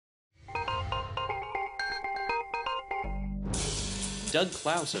Doug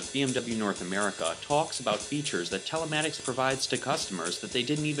Claus of BMW North America talks about features that Telematics provides to customers that they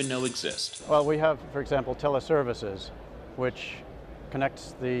didn't even know exist. Well, we have, for example, teleservices, which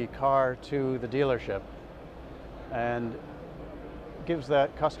connects the car to the dealership and gives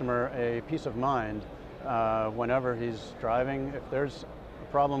that customer a peace of mind whenever he's driving. If there's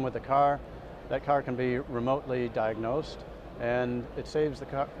a problem with the car, that car can be remotely diagnosed, and it saves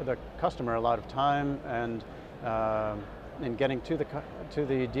the customer a lot of time and in getting to the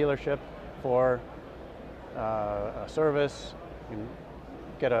dealership for a service. You can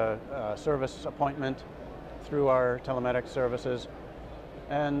get a service appointment through our telematics services,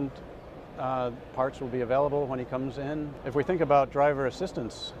 and parts will be available when he comes in. If we think about driver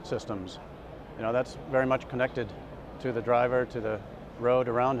assistance systems, that's very much connected to the driver, to the road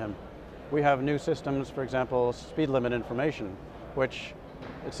around him. We have new systems, for example, speed limit information, which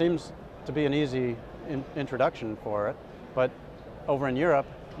it seems to be an easy introduction for it, but over in Europe,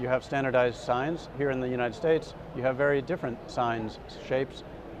 you have standardized signs. Here in the United States, you have very different signs, shapes,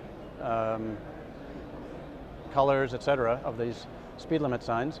 colors, etc., of these speed limit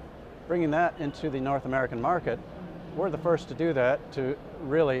signs. Bringing that into the North American market, we're the first to do that, to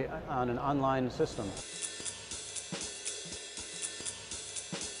really on an online system.